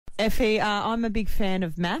Effie, I'm a big fan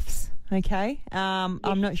of MAFS, okay?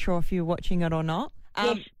 I'm not sure if you're watching it or not.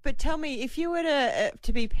 Yes. But tell me, if you were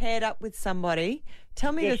to be paired up with somebody,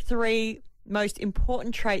 tell me the 3 most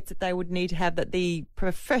important traits that they would need to have, that the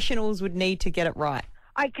professionals would need to get it right.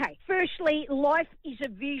 Okay, firstly, life is a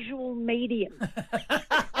visual medium.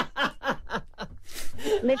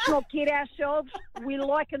 Let's not kid ourselves. We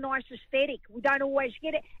like a nice aesthetic. We don't always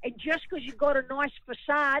get it. And just because you've got a nice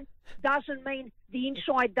facade doesn't mean the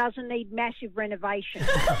inside doesn't need massive renovation.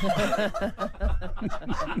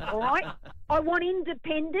 All right? I want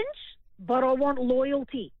independence, but I want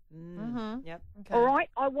loyalty. Mm-hmm. Yep. Okay. All right?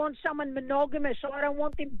 I want someone monogamous. I don't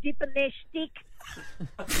want them dipping their stick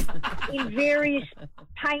in various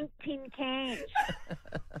paint tin cans,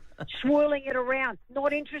 swirling it around.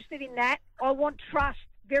 Not interested in that. I want trust.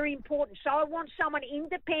 Very important. So I want someone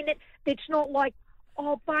independent that's not like,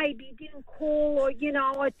 oh, babe, you didn't call, or,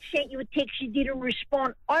 I sent you a text, you didn't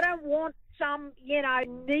respond. I don't want some,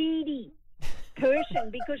 needy person,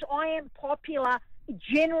 because I am popular,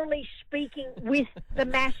 generally speaking, with the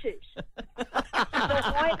masses. So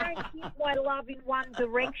I don't give my love in one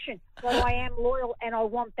direction, but I am loyal and I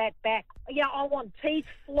want that back. Yeah, I want teeth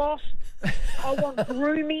flossed. I want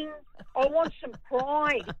grooming. I want some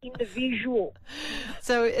pride in the visual.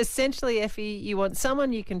 So essentially, Effie, you want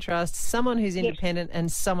someone you can trust, someone who's independent,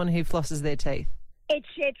 and someone who flosses their teeth.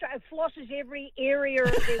 Etc. Flosses every area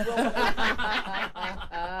of their world.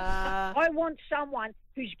 I want someone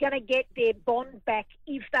who's going to get their bond back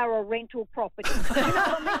if they're a rental property. You know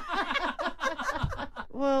what I mean?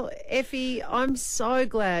 Well, Effie, I'm so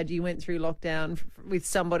glad you went through lockdown with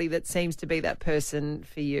somebody that seems to be that person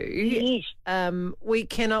for you. Yes. We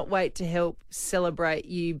cannot wait to help celebrate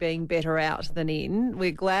you being better out than in.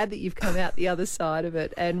 We're glad that you've come out the other side of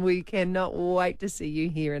it, and we cannot wait to see you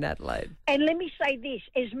here in Adelaide. And let me say this,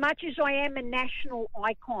 as much as I am a national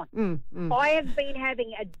icon, I have been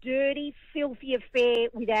having a dirty, filthy affair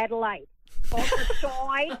with Adelaide. On the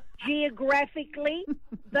side, geographically,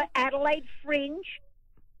 the Adelaide Fringe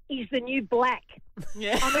is the new black.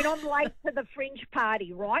 Yeah. I mean, I'm late to the Fringe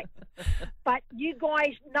party, right? But you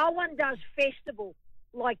guys, no one does festival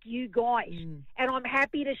like you guys. And I'm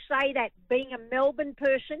happy to say that, being a Melbourne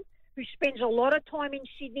person who spends a lot of time in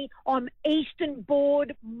Sydney, I'm Eastern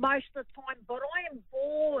bored most of the time, but I am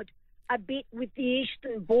bored a bit with the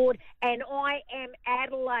Eastern board, and I am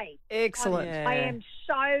Adelaide. Excellent.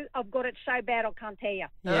 I've got it so bad I can't tell you.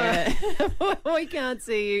 Yeah. We can't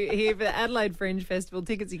see you here for the Adelaide Fringe Festival.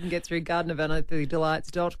 Tickets you can get through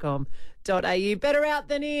gardenofdelights.com.au. Better out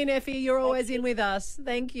than in, Effie. You're always in with us.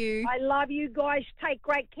 Thank you. I love you guys. Take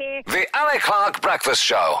great care. The Ali Clark Breakfast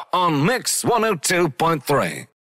Show on Mix 102.3.